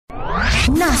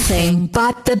Nothing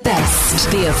but the best.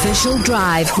 The official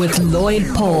drive with Lloyd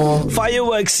Paul.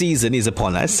 Fireworks season is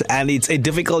upon us, and it's a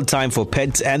difficult time for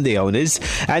pets and their owners.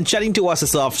 And chatting to us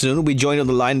this afternoon, we joined on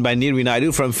the line by Neeri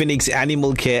Naidoo from Phoenix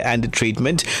Animal Care and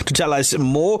Treatment to tell us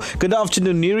more. Good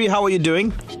afternoon, Neeri. How are you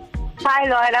doing? Hi,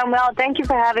 Lloyd. I'm well. Thank you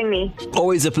for having me.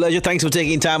 Always a pleasure. Thanks for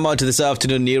taking time out this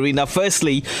afternoon, Neeri. Now,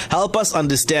 firstly, help us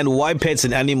understand why pets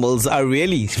and animals are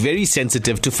really very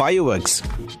sensitive to fireworks.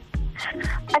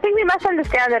 I think we must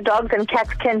understand that dogs and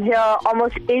cats can hear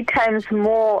almost 8 times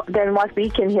more than what we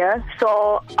can hear.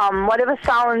 So whatever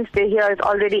sounds they hear is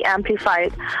already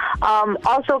amplified.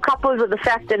 Also coupled with the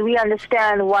fact that we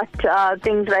understand what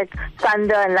things like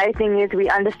thunder and lightning is, we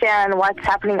understand what's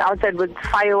happening outside with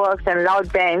fireworks and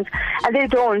loud bangs, and they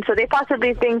don't. So they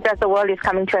possibly think that the world is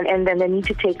coming to an end and they need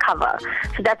to take cover.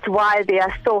 So that's why they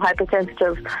are so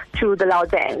hypersensitive to the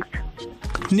loud bangs.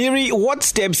 Neeri, what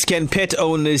steps can pet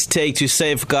owners take to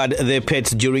safeguard their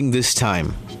pets during this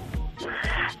time?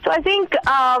 So I think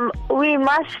we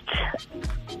must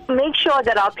make sure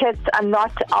that our pets are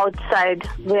not outside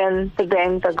when the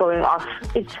bangs are going off.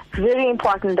 It's very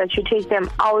important that you take them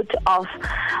out of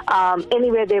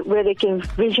anywhere where they can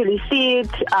visually see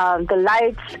it, the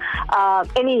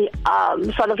lights, any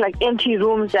sort of like empty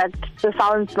rooms that the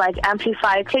sounds might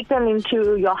amplify. Take them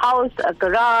into your house, a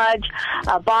garage,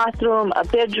 a bathroom, a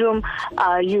bedroom.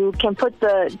 You can put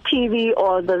the TV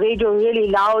or the radio really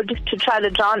loud to try to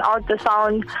drown out the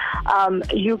sound.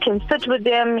 You can sit with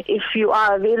them if you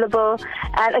are available,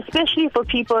 and especially for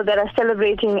people that are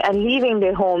celebrating and leaving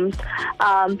their homes,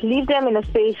 leave them in a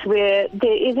space where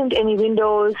there isn't any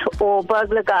windows or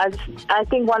burglar guards. I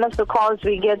think one of the calls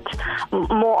we get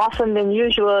more often than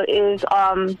usual is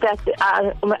that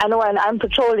I know when I'm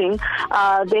patrolling,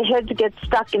 their heads get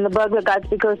stuck in the burglar guards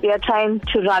because they are trying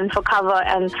to run for cover,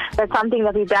 and that's something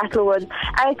that we battle with. And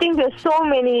I think there's so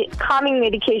many calming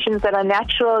medications that are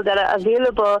natural, that are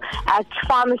available at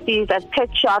pharmacies, at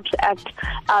pet shops, at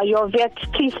your vet.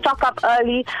 Please stock up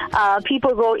early.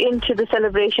 People go into the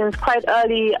celebrations quite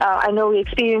early. I know we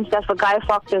experienced that for Guy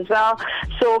Fawkes as well.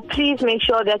 So please make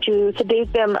sure that you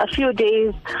sedate them a few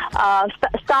days,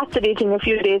 start sedating a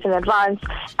few days in advance,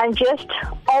 and just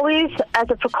always as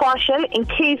a precaution, in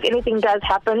case anything does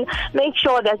happen, make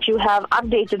sure that you have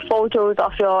updated photos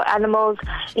of your animals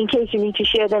in case you need to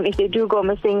share them if they do go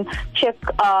missing. Check,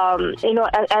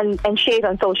 and share it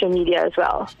on social media as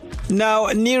well. Now,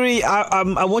 Neeri,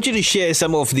 I want you to share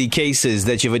some of the cases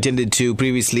that you've attended to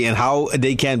previously and how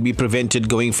they can be prevented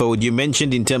going forward. You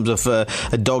mentioned in terms of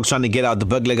dogs trying to get out the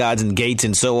burglar guards and gates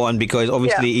and so on, because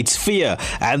obviously it's fear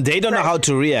and they don't know how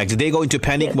to react. They go into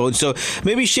panic mode. So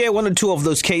maybe share one or two of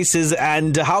those cases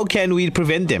and how can we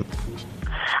prevent them?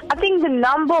 I think the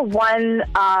number one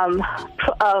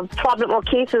problem or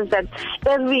cases that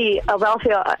every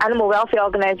animal welfare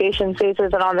organization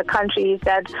faces around the country is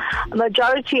that a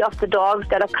majority of the dogs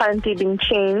that are currently being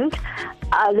chained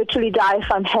literally die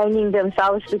from hanging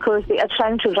themselves because they are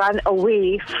trying to run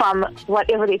away from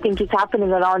whatever they think is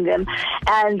happening around them,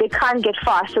 and they can't get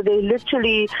fast. So they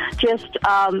literally just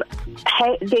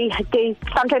they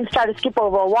sometimes try to skip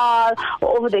over a wall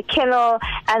or over the kennel,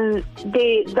 and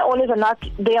the owners are not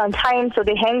there on time, so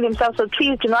they hang themselves. So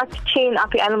please do not chain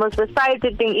up your animals. Besides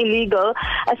it being illegal,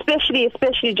 especially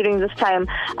during this time,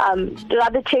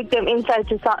 rather take them inside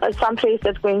to some place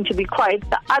that's going to be quiet.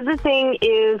 The other thing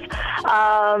is,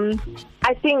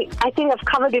 I think I've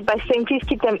covered it by saying please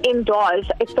keep them indoors.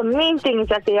 It's the main thing is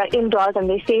that they are indoors and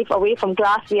they're safe away from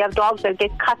glass. We have dogs that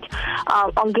get cut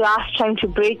on glass trying to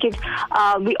break it.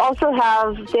 We also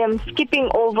have them skipping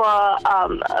over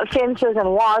fences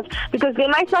and walls because they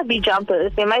might not be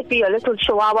jumpers. They might be a little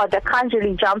chihuahua that can't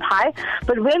really jump high.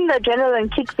 But when the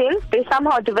adrenaline kicks in, they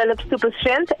somehow develop super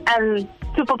strength and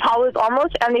superpowers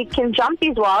almost, and they can jump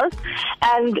these walls,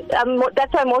 and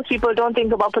that's why most people don't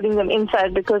think about putting them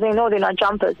inside because they know they're not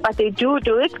jumpers, but they do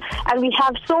it. And we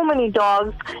have so many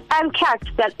dogs and cats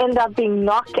that end up being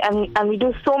knocked, and we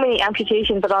do so many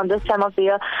amputations around this time of the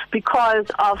year because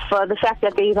of the fact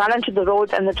that they run onto the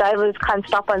roads and the drivers can't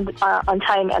stop on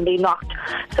time and they knocked.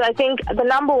 So I think the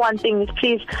number one thing is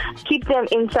please keep them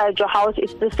inside your house.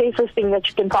 It's the safest thing that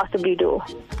you can possibly do.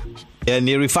 Yeah,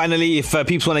 Neeri, finally, if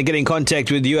people want to get in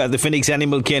contact with you at the Phoenix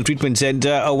Animal Care and Treatment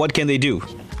Center, what can they do?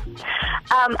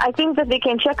 I think that they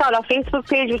can check out our Facebook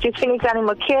page, which is Phoenix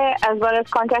Animal Care, as well as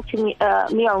contacting me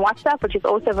on WhatsApp, which is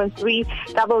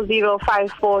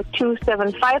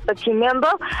 073-0054275. But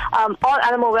remember, all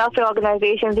animal welfare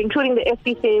organizations, including the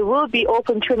SPCA, will be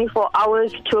open 24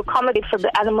 hours to accommodate for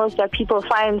the animals that people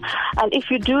find. And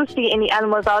if you do see any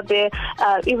animals out there,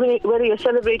 even whether you're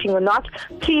celebrating or not,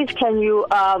 please can you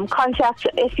contact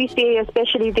SPCA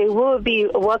especially. They will be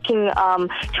working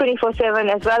 24/7,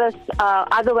 as well as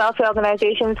other welfare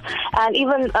organizations. And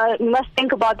even you must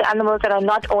think about the animals that are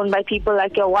not owned by people,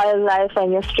 like your wildlife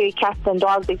and your stray cats and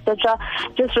dogs, etc.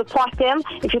 Just report them.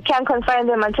 If you can't confine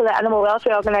them until the animal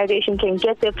welfare organization can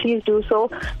get there, please do so,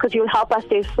 because you'll help us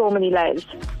save so many lives.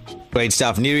 Great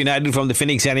stuff. Neeri Naidoo from the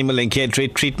Phoenix Animal and Care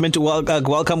Treatment.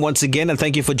 Welcome once again, and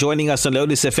thank you for joining us on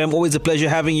Lotus FM. Always a pleasure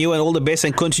having you, and all the best,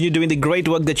 and continue doing the great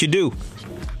work that you do.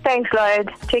 Thanks,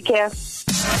 Lloyd. Take care.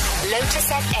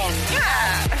 Lotus FM.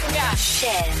 Yeah.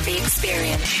 Share the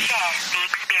experience. Share.